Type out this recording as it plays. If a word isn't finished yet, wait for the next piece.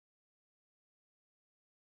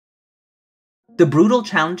The brutal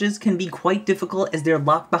challenges can be quite difficult as they're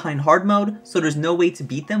locked behind hard mode, so there's no way to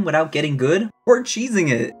beat them without getting good or cheesing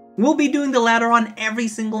it. We'll be doing the latter on every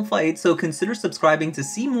single fight, so consider subscribing to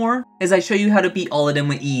see more as I show you how to beat all of them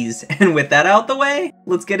with ease. And with that out the way,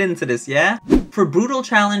 let's get into this, yeah? For Brutal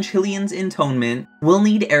Challenge Hellions Intonement, we'll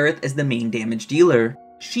need Aerith as the main damage dealer.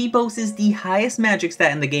 She boasts the highest magic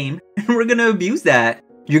stat in the game, and we're gonna abuse that.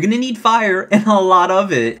 You're gonna need fire, and a lot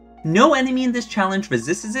of it. No enemy in this challenge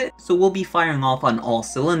resists it, so we'll be firing off on all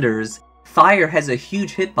cylinders. Fire has a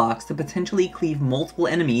huge hitbox to potentially cleave multiple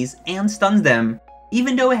enemies and stuns them.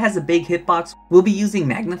 Even though it has a big hitbox, we'll be using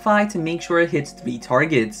Magnify to make sure it hits 3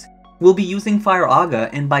 targets. We'll be using Fire Aga,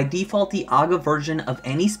 and by default the Aga version of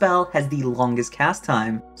any spell has the longest cast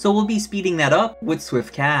time, so we'll be speeding that up with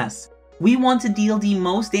Swift Cast. We want to deal the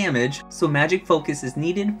most damage, so Magic Focus is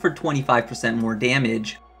needed for 25% more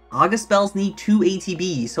damage. Aga spells need 2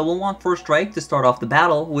 ATB, so we'll want First Strike to start off the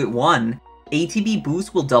battle with 1. ATB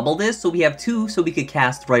boost will double this, so we have 2 so we could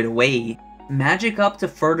cast right away. Magic Up to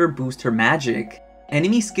further boost her magic.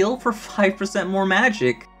 Enemy skill for 5% more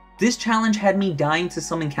magic. This challenge had me dying to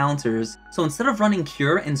some encounters, so instead of running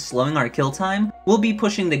Cure and slowing our kill time, we'll be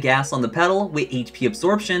pushing the gas on the pedal with HP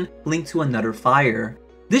absorption linked to another fire.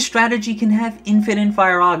 This strategy can have infinite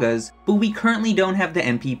Fire Agas, but we currently don't have the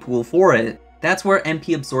MP pool for it. That's where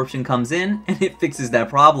MP absorption comes in, and it fixes that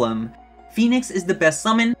problem. Phoenix is the best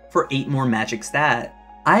summon for 8 more magic stat.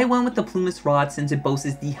 I went with the Plumas Rod since it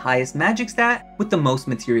boasts the highest magic stat with the most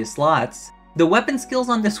materia slots. The weapon skills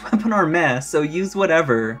on this weapon are meh, so use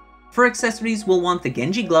whatever. For accessories, we'll want the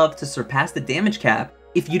Genji Glove to surpass the damage cap.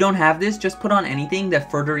 If you don't have this, just put on anything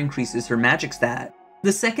that further increases her magic stat.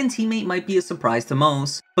 The second teammate might be a surprise to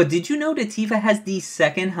most, but did you know that Tifa has the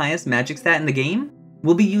second highest magic stat in the game?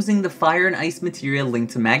 We'll be using the Fire and Ice materia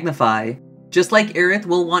linked to Magnify. Just like Aerith,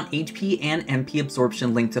 we'll want HP and MP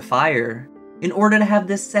absorption linked to Fire. In order to have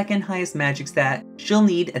the second highest magic stat, she'll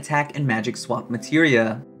need Attack and Magic Swap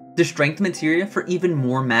materia. The Strength materia for even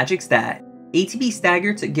more magic stat. ATB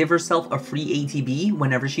Stagger to give herself a free ATB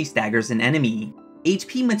whenever she staggers an enemy.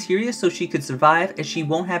 HP materia so she could survive as she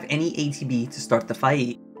won't have any ATB to start the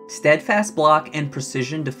fight. Steadfast Block and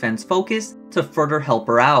Precision Defense Focus to further help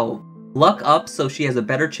her out. Luck up so she has a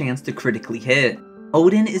better chance to critically hit.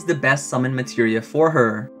 Odin is the best summon materia for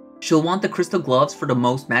her. She'll want the Crystal Gloves for the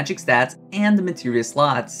most magic stats and the materia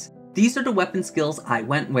slots. These are the weapon skills I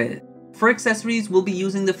went with. For accessories, we'll be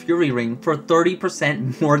using the Fury Ring for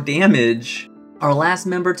 30% more damage. Our last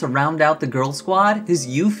member to round out the girl squad is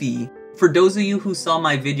Yuffie. For those of you who saw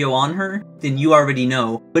my video on her, then you already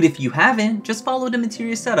know, but if you haven't, just follow the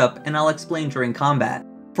materia setup and I'll explain during combat.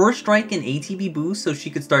 First Strike and ATB boost so she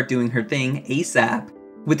could start doing her thing ASAP.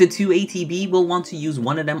 With the 2 ATB, we'll want to use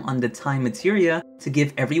one of them on the Time materia to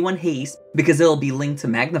give everyone haste because it'll be linked to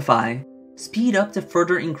Magnify. Speed up to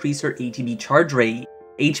further increase her ATB charge rate.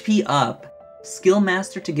 HP up. Skill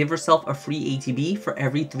Master to give herself a free ATB for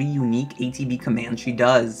every 3 unique ATB commands she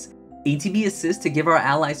does. ATB Assist to give our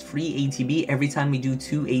allies free ATB every time we do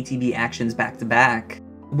 2 ATB actions back to back.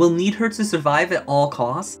 We'll need her to survive at all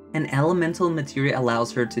costs, and Elemental materia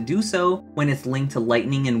allows her to do so when it's linked to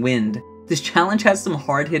lightning and wind. This challenge has some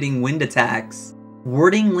hard-hitting wind attacks.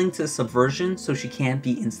 Wording linked to Subversion so she can't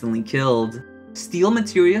be instantly killed. Steel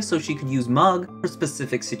materia so she could use Mug for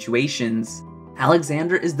specific situations.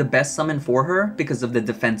 Alexander is the best summon for her because of the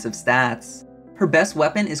defensive stats. Her best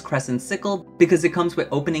weapon is Crescent Sickle because it comes with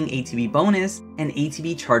opening ATB bonus and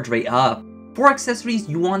ATB charge rate up. For accessories,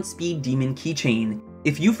 you want Speed Demon Keychain.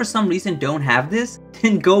 If you for some reason don't have this,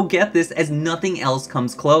 then go get this as nothing else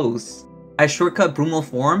comes close. I shortcut Brumal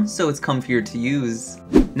Form so it's comfier to use.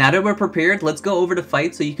 Now that we're prepared, let's go over the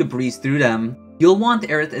fight so you can breeze through them. You'll want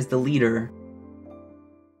Aerith as the leader.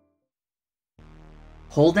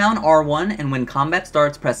 Hold down R1 and when combat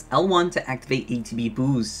starts, press L1 to activate ATB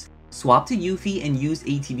boost. Swap to Yuffie and use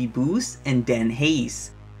ATB boost and then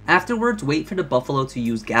haste. Afterwards, wait for the Buffalo to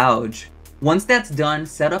use Gouge. Once that's done,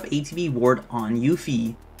 set up ATB ward on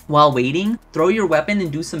Yuffie. While waiting, throw your weapon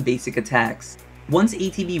and do some basic attacks. Once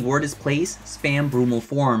ATB ward is placed, spam Brumal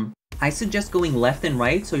Form. I suggest going left and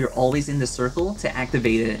right so you're always in the circle to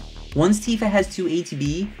activate it. Once Tifa has 2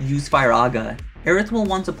 ATB, use Fire Aga. Aerith will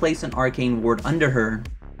want to place an Arcane ward under her.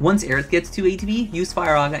 Once Aerith gets 2 ATB, use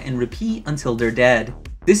Fire Aga and repeat until they're dead.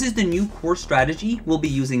 This is the new core strategy we'll be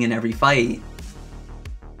using in every fight.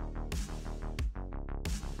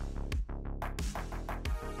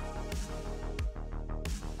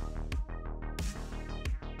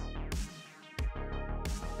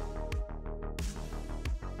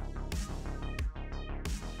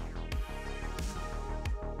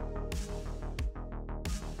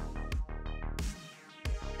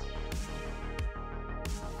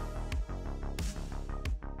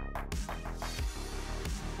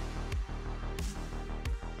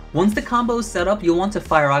 Once the combo is set up, you'll want to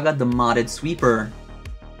Fire Aga the modded sweeper.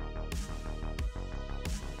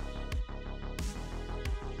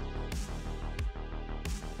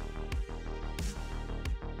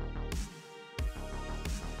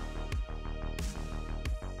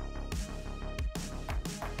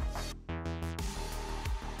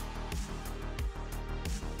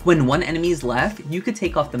 When one enemy is left, you could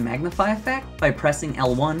take off the Magnify effect by pressing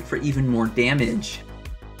L1 for even more damage.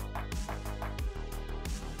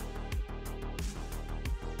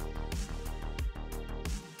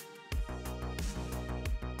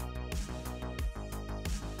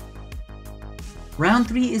 Round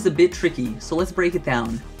 3 is a bit tricky, so let's break it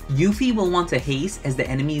down. Yuffie will want to haste as the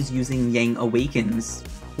enemy is using Yang Awakens.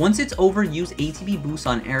 Once it's over, use ATB boost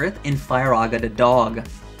on Aerith and Fire Aga the dog.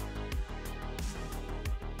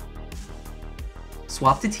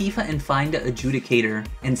 Swap to Tifa and find the Adjudicator,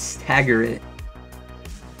 and stagger it.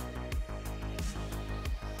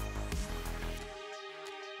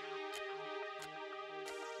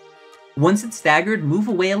 Once it's staggered, move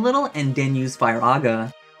away a little and then use Fire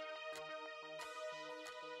Aga.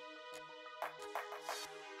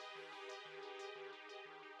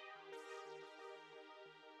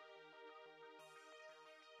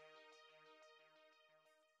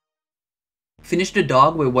 Finish the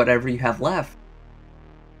dog with whatever you have left.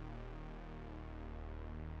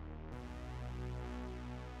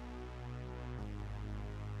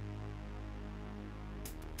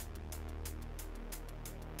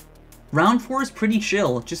 Round 4 is pretty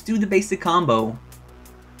chill, just do the basic combo.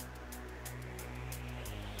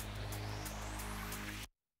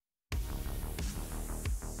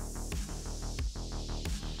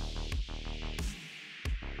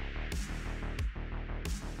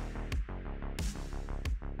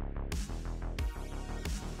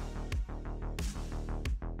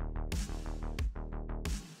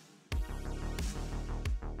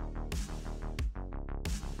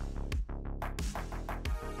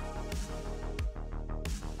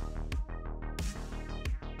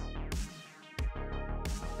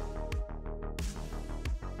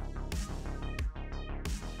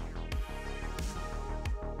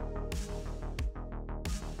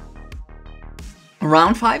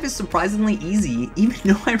 Round 5 is surprisingly easy, even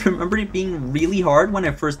though I remember it being really hard when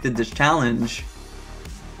I first did this challenge.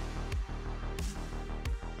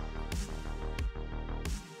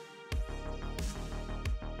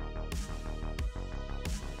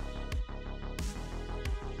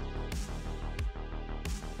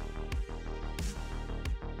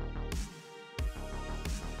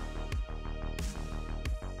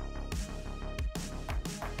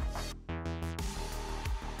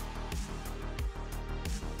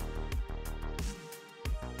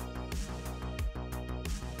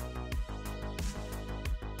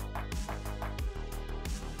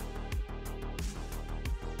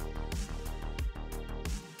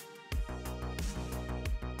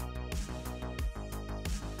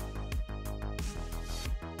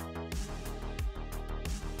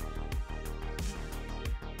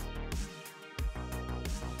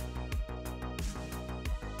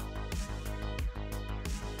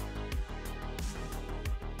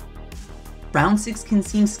 Round 6 can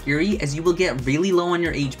seem scary as you will get really low on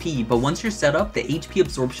your HP, but once you're set up, the HP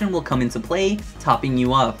absorption will come into play, topping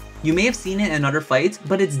you up. You may have seen it in other fights,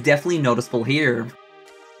 but it's definitely noticeable here.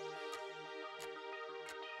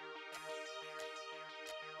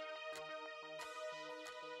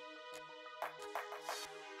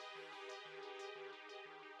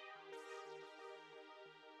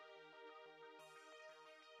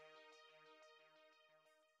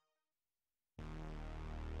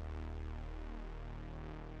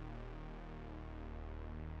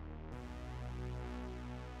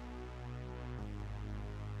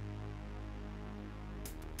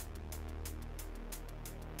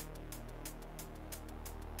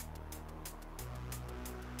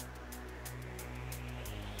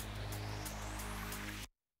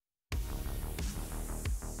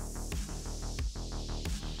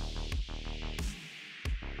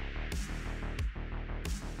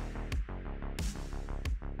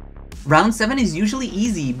 Round 7 is usually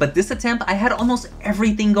easy, but this attempt I had almost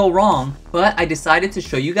everything go wrong, but I decided to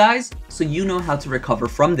show you guys so you know how to recover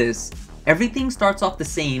from this. Everything starts off the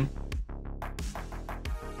same.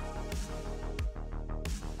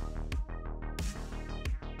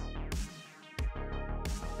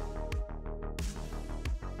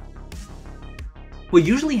 What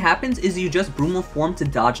usually happens is you just Brumal form to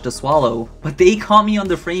dodge the swallow, but they caught me on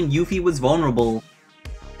the frame Yuffie was vulnerable.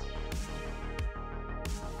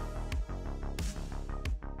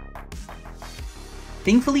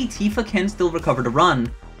 Thankfully, Tifa can still recover the run.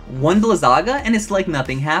 One Blizzaga and it's like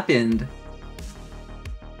nothing happened.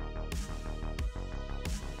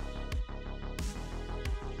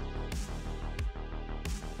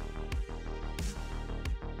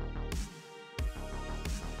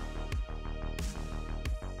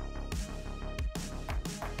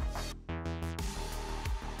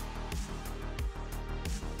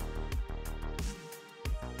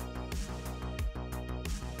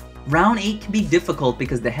 Round 8 can be difficult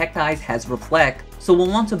because the Hectize has Reflect, so we'll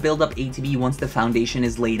want to build up ATB once the foundation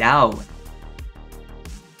is laid out.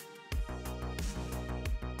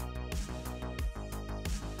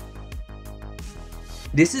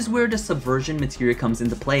 This is where the Subversion materia comes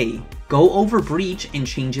into play. Go over Breach and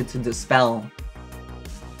change it to Dispel.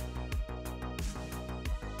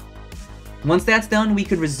 Once that's done, we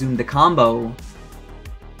could resume the combo.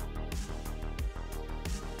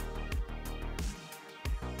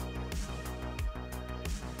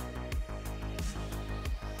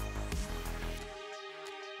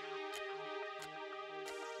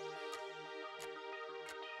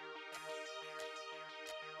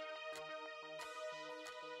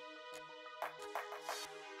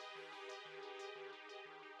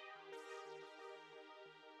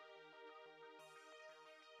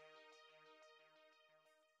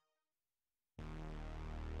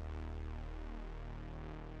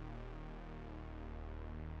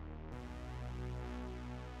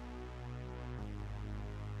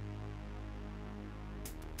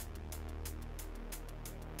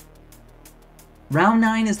 Round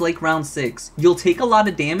 9 is like round 6. You'll take a lot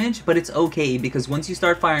of damage, but it's okay because once you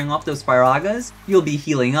start firing off those Firagas, you'll be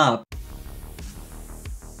healing up.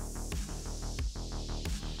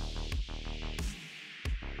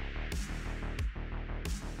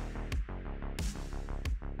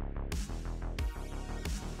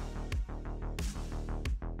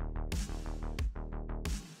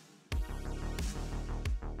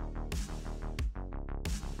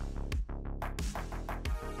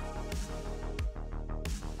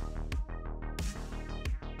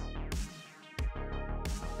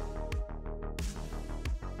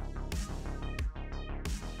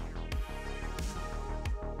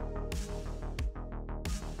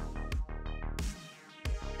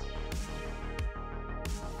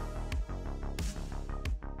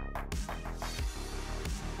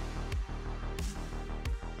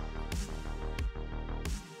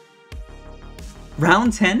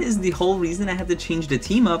 Round 10 is the whole reason I had to change the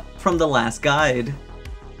team up from the last guide.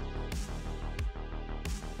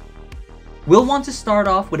 We'll want to start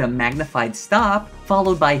off with a Magnified Stop,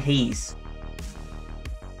 followed by Haste.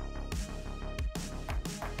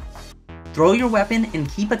 Throw your weapon and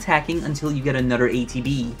keep attacking until you get another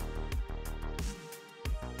ATB.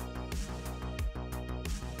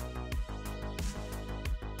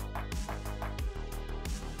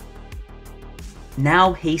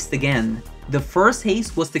 Now haste again. The first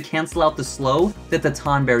haste was to cancel out the slow that the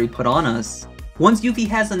Tonberry put on us. Once Yuffie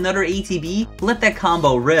has another ATB, let that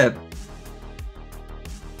combo rip.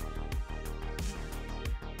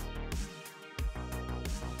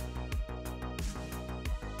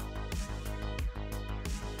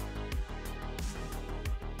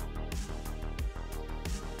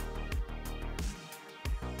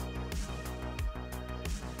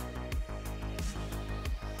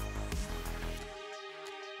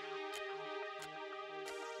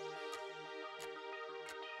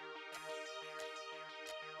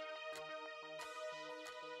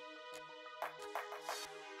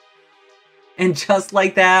 And just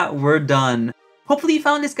like that, we're done. Hopefully you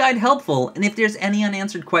found this guide helpful, and if there's any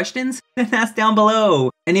unanswered questions, then ask down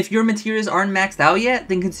below. And if your materials aren't maxed out yet,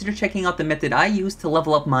 then consider checking out the method I use to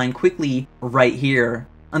level up mine quickly right here.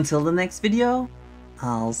 Until the next video,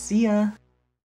 I'll see ya.